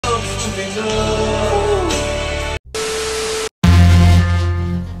I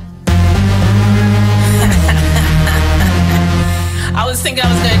was thinking I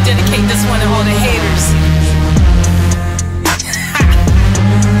was going to dedicate this one to all the haters.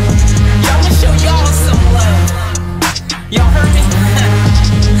 Y'all gonna show y'all some love. Y'all heard me?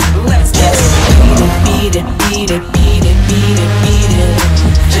 Let's get it. Beat it, beat it, beat it, beat it, beat it.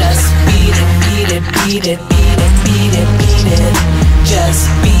 Just beat it, beat it, beat it, beat it, beat it, beat it. Just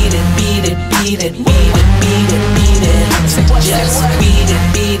beat it, beat it, beat it, beat it, beat it, beat it. Just beat it,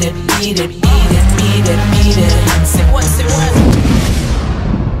 beat it, beat it, beat it, beat it, beat it. Say what, say what?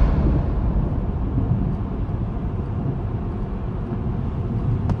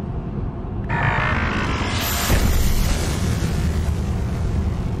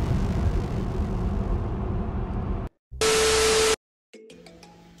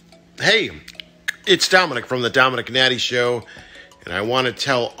 Hey, it's Dominic from the Dominic Natty Show, and I want to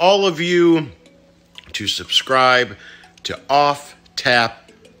tell all of you to subscribe to Off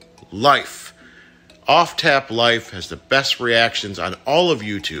Tap Life. Off Tap Life has the best reactions on all of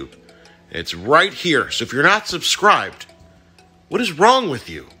YouTube. It's right here, so if you're not subscribed, what is wrong with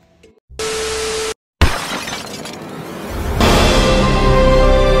you?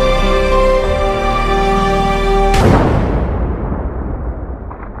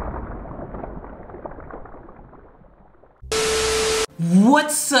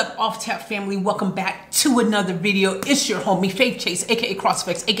 What's up, Off Tap family? Welcome back to another video. It's your homie Faith Chase, aka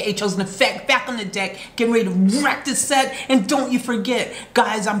Crossfix, aka Chosen Effect, back on the deck, getting ready to wreck this set. And don't you forget,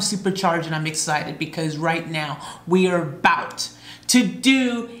 guys, I'm supercharged and I'm excited because right now we are about to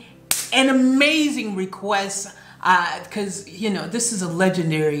do an amazing request because, you know, this is a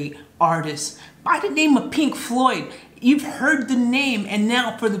legendary artist by the name of Pink Floyd. You've heard the name, and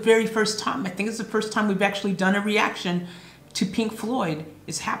now for the very first time, I think it's the first time we've actually done a reaction to Pink Floyd.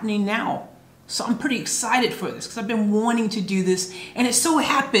 Is happening now. So I'm pretty excited for this because I've been wanting to do this, and it so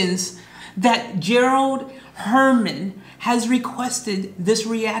happens that Gerald Herman has requested this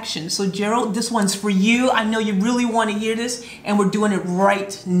reaction. So Gerald, this one's for you. I know you really want to hear this, and we're doing it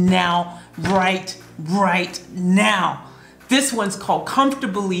right now, right now. This one's called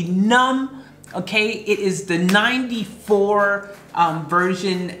Comfortably Numb. Okay, it is the 94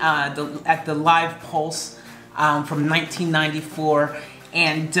 version at the Live Pulse from 1994,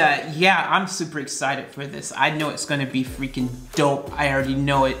 and yeah, I'm super excited for this. I know it's gonna be freaking dope. I already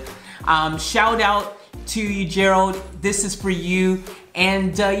know it. Shout out to you, Gerald. This is for you,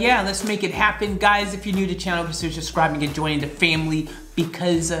 and yeah, let's make it happen, guys. If you're new to the channel, consider subscribing and joining the family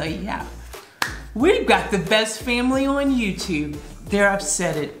because yeah, we've got the best family on YouTube. There, I've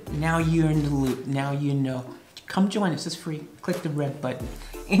said it. Now you're in the loop. Now you know. Come join us. It's free. Click the red button.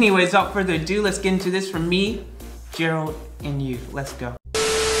 Anyways, without further ado, let's get into this from me, Gerald, and you. Let's go.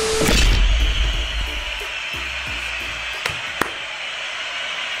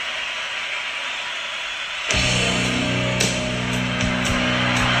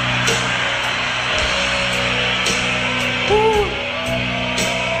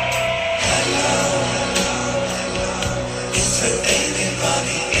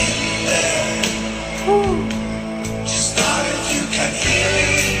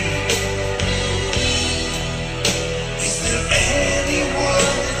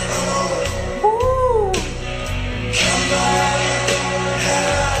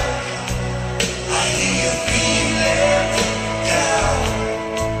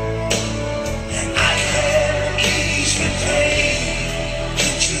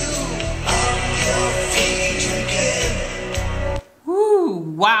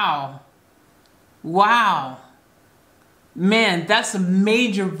 Wow, man, that's a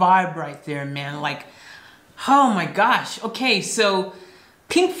major vibe right there, man. Like, oh my gosh. Okay, so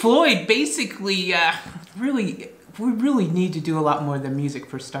Pink Floyd basically, we really need to do a lot more than music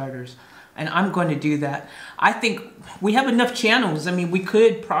for starters, and I'm going to do that. I think we have enough channels. I mean, we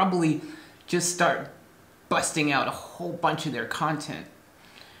could probably just start busting out a whole bunch of their content.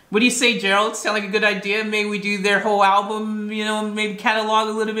 What do you say, Gerald? Sound like a good idea? Maybe we do their whole album, you know, maybe catalog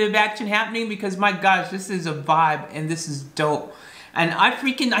a little bit of action happening, because my gosh, this is a vibe and this is dope. And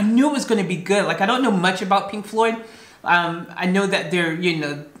I knew it was going to be good. Like, I don't know much about Pink Floyd. I know that they're, you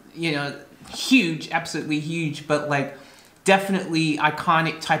know, huge, absolutely huge, but like definitely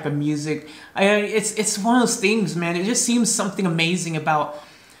iconic type of music. It's one of those things, man. It just seems something amazing about,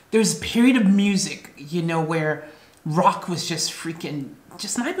 there's a period of music, you know, where rock was just freaking,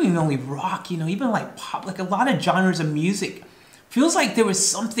 just not even only rock, you know, even like pop, like a lot of genres of music. Feels like there was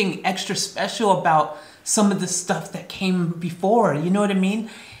something extra special about some of the stuff that came before, you know what I mean?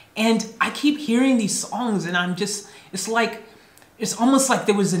 And I keep hearing these songs and I'm just, it's like it's almost like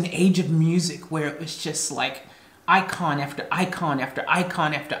there was an age of music where it was just like icon after icon after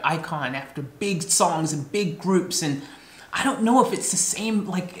icon after icon after big songs and big groups. And I don't know if it's the same,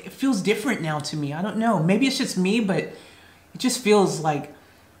 like it feels different now to me. I don't know, maybe it's just me, but it just feels like,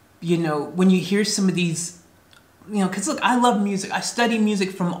 you know, when you hear some of these, you know, because look, I love music. I study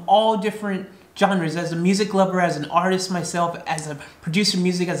music from all different genres as a music lover, as an artist myself, as a producer of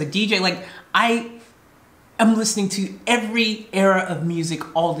music, as a DJ. Like I'm listening to every era of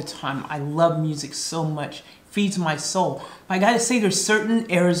music all the time. I love music so much. It feeds my soul. But I gotta say, there's certain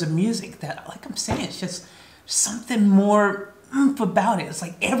eras of music that, like I'm saying, it's just something more oomph about it. It's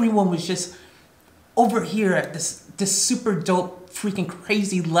like everyone was just over here at this super dope, freaking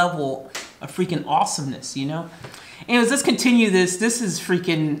crazy level of freaking awesomeness, you know? Anyways, let's continue this. This is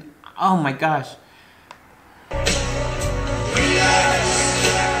freaking, oh my gosh.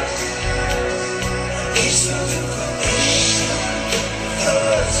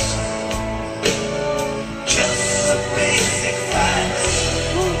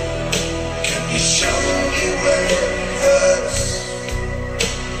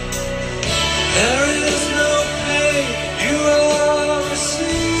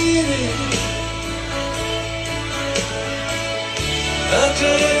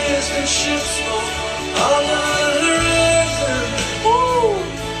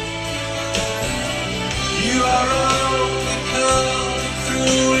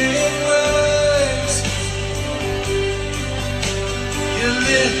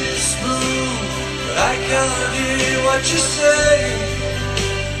 What you say.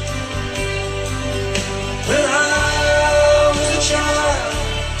 When I was a child,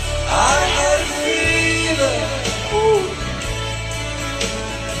 I had a fever. Ooh.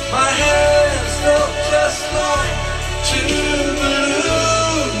 My hands felt just like two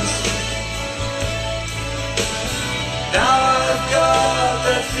balloons. Now I've got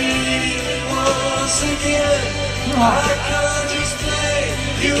that feeling once again. I can't explain,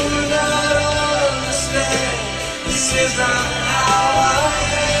 you will not understand. This is not how I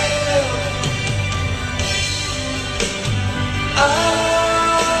am. I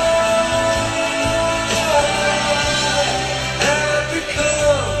have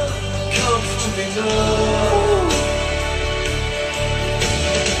become comfortably numb.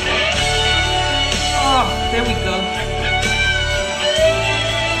 Oh, there we go.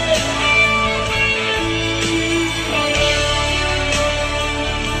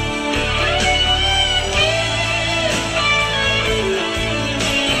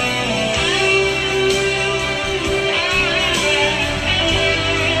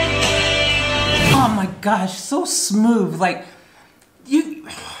 Gosh, so smooth. Like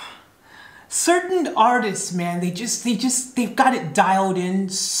certain artists, man, they've got it dialed in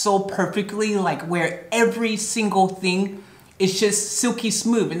so perfectly, like where every single thing is just silky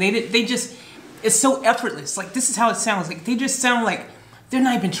smooth, and they just, it's so effortless. Like this is how it sounds. Like they just sound like they're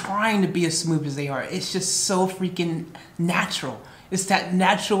not even trying to be as smooth as they are. It's just so freaking natural. It's that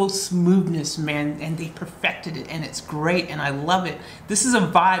natural smoothness, man, and they perfected it, and it's great, and I love it. This is a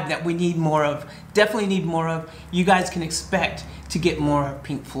vibe that we need more of, definitely need more of. You guys can expect to get more of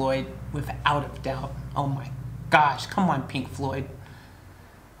Pink Floyd, without a doubt. Oh my gosh, come on, Pink Floyd.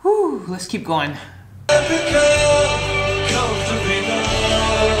 Whew, let's keep going.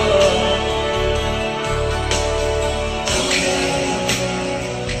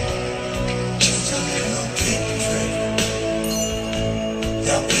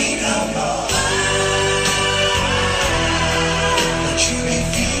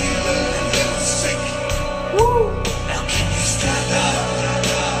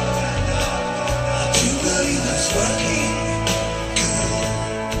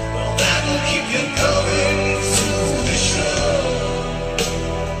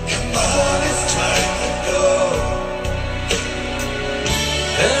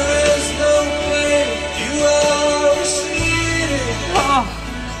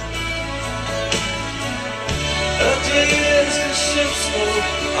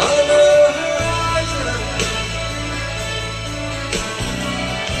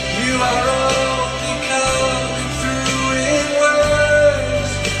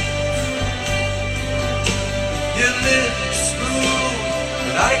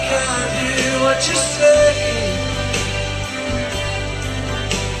 What you say.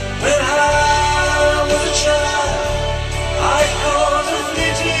 When I was a child, I caught a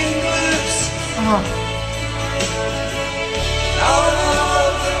fleeting glimpse out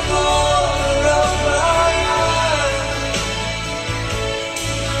of the corner of my eye.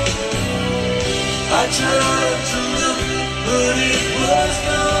 I turned to look, but it was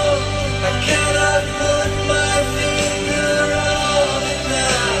gone. I cannot put my finger on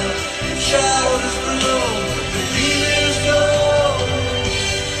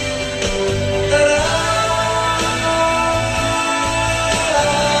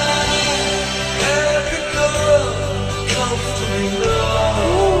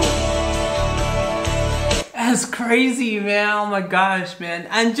That's crazy, man. Oh my gosh, man.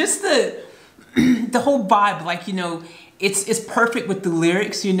 And just the whole vibe, like, you know, it's perfect with the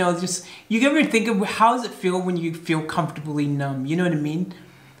lyrics, you know, just, you ever think of how does it feel when you feel comfortably numb, you know what I mean?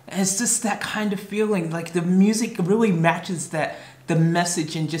 And it's just that kind of feeling, like the music really matches that, the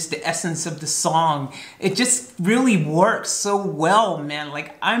message and just the essence of the song. It just really works so well, man.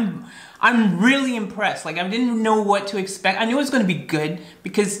 Like I'm really impressed. Like I didn't know what to expect. I knew it was going to be good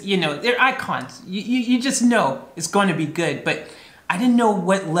because, you know, they're icons. You just know it's going to be good, but I didn't know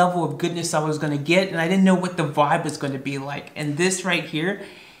what level of goodness I was going to get, and I didn't know what the vibe was going to be like. And this right here,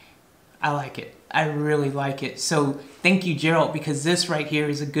 I like it. I really like it. So thank you, Gerald, because this right here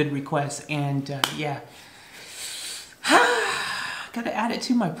is a good request. And yeah, gotta add it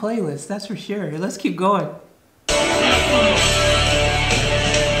to my playlist, that's for sure. Let's keep going.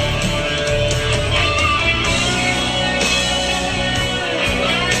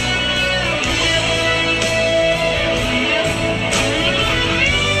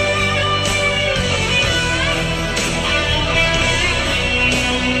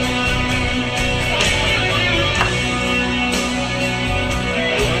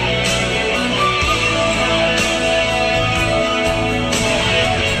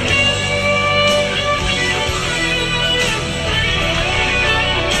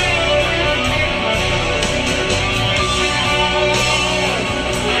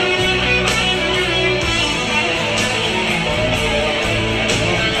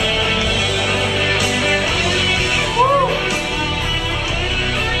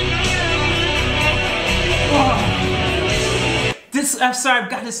 I'm sorry, I've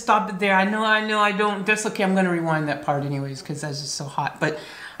got to stop it there. I know I don't, that's okay, I'm gonna rewind that part anyways, because that's just so hot. But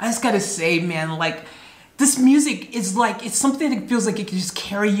I just gotta say, man, like, this music is like, it's something that feels like it can just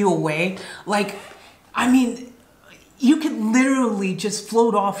carry you away. Like, I mean, you could literally just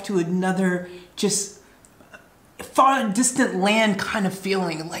float off to another, just far distant land kind of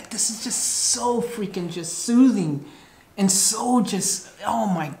feeling. Like, this is just so freaking just soothing and so just, oh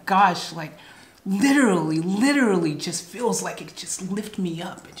my gosh, like, literally just feels like it could just lift me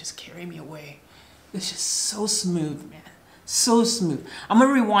up and just carry me away. It's just so smooth, man. So smooth. I'm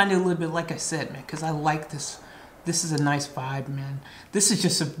gonna rewind it a little bit, like I said, man, because I like this. This is a nice vibe, man. This is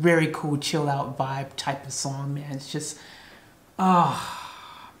just a very cool chill out vibe type of song, man. It's just,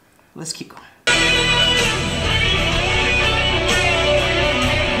 let's keep going.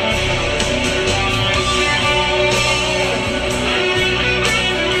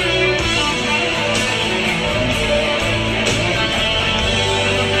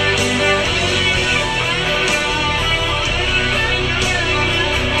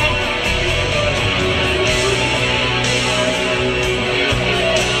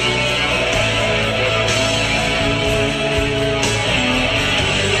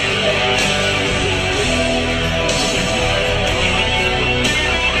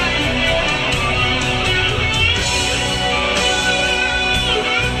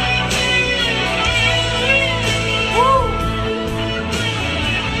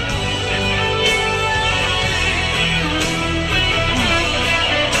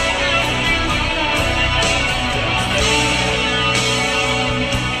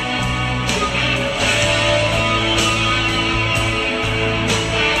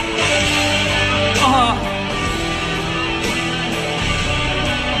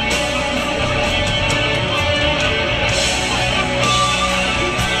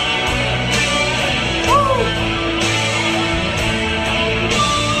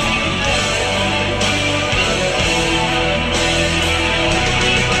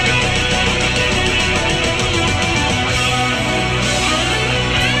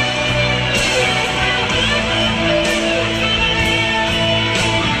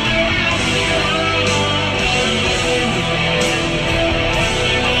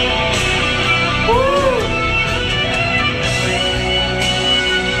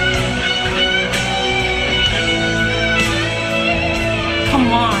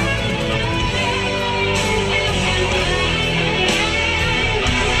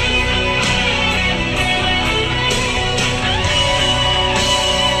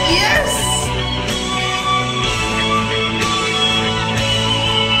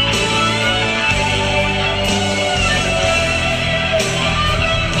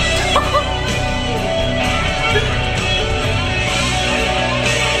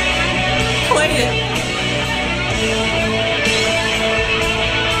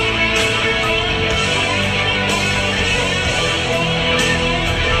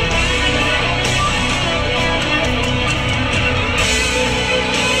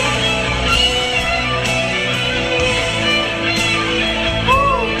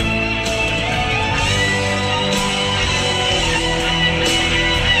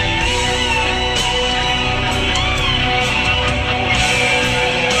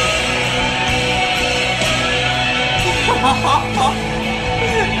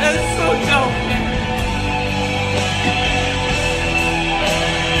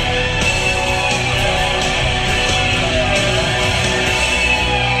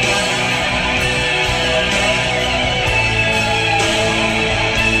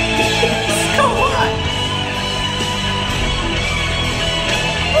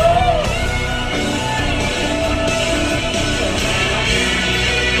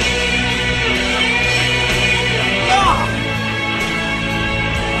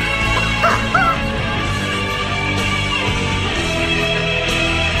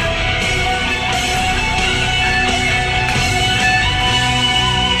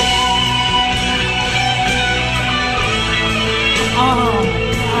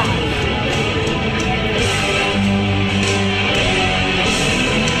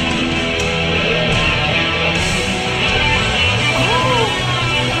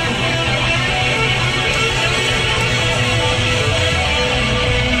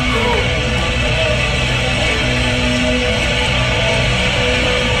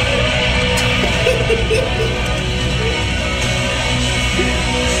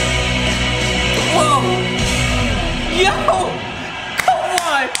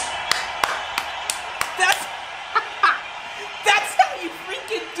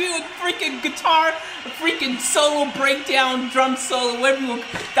 guitar, a freaking solo breakdown, drum solo, whatever you want.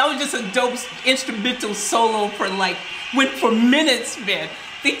 That was just a dope instrumental solo for like, went for minutes, man.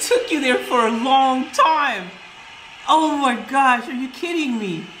 They took you there for a long time. Oh my gosh, are you kidding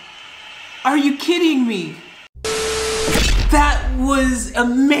me? Are you kidding me? That was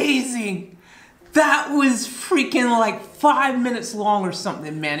amazing. That was freaking like 5 minutes long or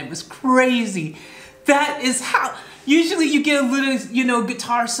something, man. It was crazy. That is how, usually you get a little, you know,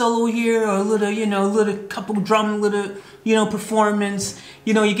 guitar solo here, or a little, you know, little couple drum, little, you know, performance.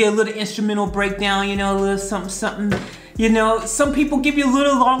 You know, you get a little instrumental breakdown, you know, a little something, something. You know, some people give you a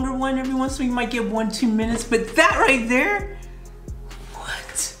little longer one every once in a while. You might get 1-2 minutes, but that right there,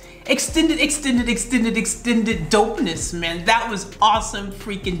 what? Extended dopeness, man. That was awesome,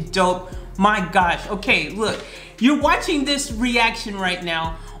 freaking dope. My gosh. Okay, look, you're watching this reaction right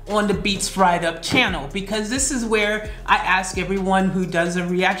now on the Beats Fried Up channel, because this is where I ask everyone who does a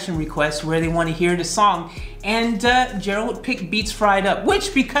reaction request where they want to hear the song, and Gerald picked Beats Fried Up,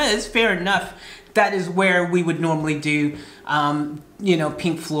 which, because fair enough, that is where we would normally do you know,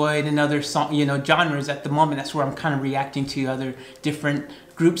 Pink Floyd and other song, you know, genres at the moment. That's where I'm kind of reacting to other different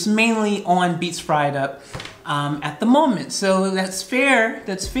groups, mainly on Beats Fried Up at the moment. So that's fair,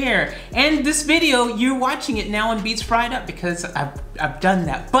 that's fair. And this video, you're watching it now on Beats Fried Up because I've done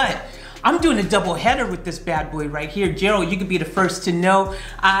that. But I'm doing a double header with this bad boy right here. Gerald, you could be the first to know,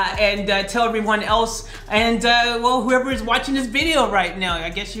 and tell everyone else, and well, whoever is watching this video right now,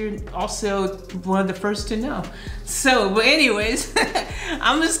 I guess you're also one of the first to know. So, but anyways,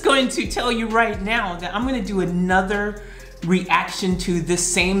 I'm just going to tell you right now that I'm going to do another reaction to this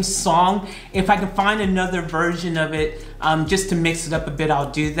same song. If I can find another version of it, just to mix it up a bit,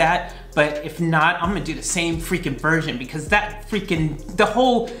 I'll do that. But if not, I'm gonna do the same freaking version, because that freaking, the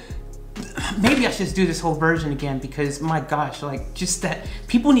whole, maybe I should just do this whole version again, because my gosh, like, just that,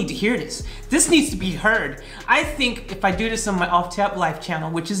 people need to hear this. This needs to be heard. I think if I do this on my Off Tap Live channel,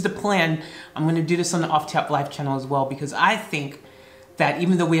 which is the plan, I'm gonna do this on the Off Tap Live channel as well, because I think that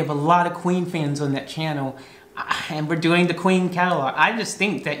even though we have a lot of Queen fans on that channel, and we're doing the Queen catalog, I just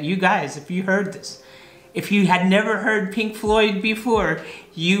think that you guys, if you heard this, if you had never heard Pink Floyd before,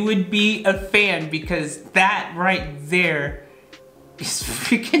 you would be a fan, because that right there is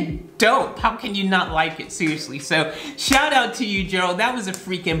freaking dope. How can you not like it? Seriously. So shout out to you, Gerald. That was a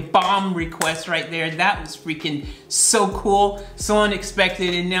freaking bomb request right there. That was freaking so cool, so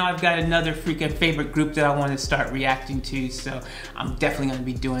unexpected, and now I've got another freaking favorite group that I want to start reacting to, so I'm definitely going to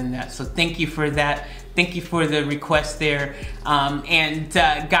be doing that. So thank you for that. Thank you for the request there.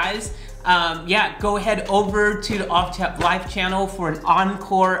 Guys, yeah, go ahead over to the Off Tap Live channel for an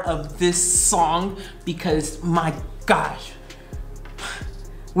encore of this song, because my gosh,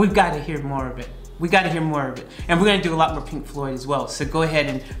 we've got to hear more of it. We got to hear more of it. And we're going to do a lot more Pink Floyd as well. So go ahead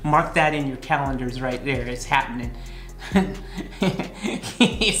and mark that in your calendars right there. It's happening.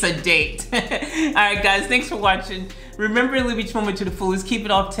 It's a date. Alright guys, thanks for watching. Remember to live each moment to the fullest. Keep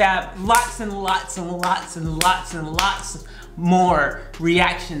it off tap. Lots and lots and lots and lots and lots more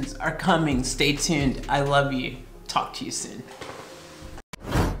reactions are coming. Stay tuned. I love you. Talk to you soon.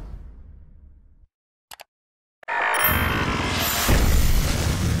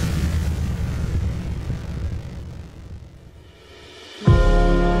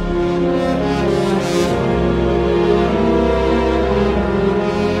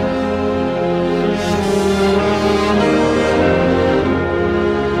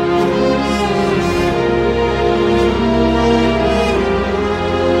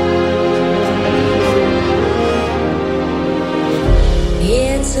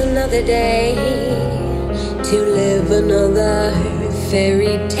 Another day to live another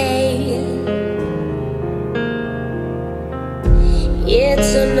fairy tale.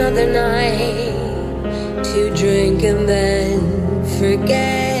 It's another night to drink and then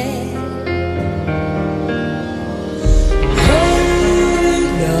forget. Oh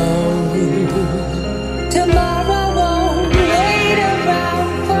no, tomorrow won't wait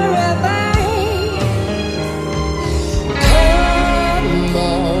around forever.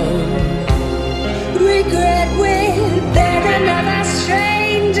 Regret with there another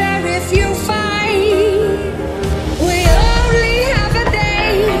stranger if you find we only have a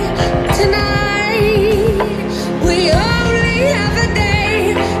day tonight. We only have a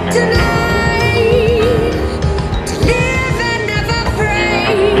day tonight to live and never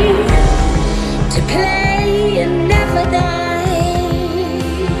pray, to play and never die.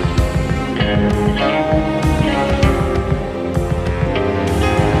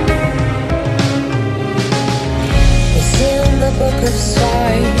 Book of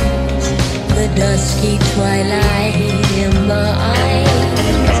stars, the dusky twilight in my eyes.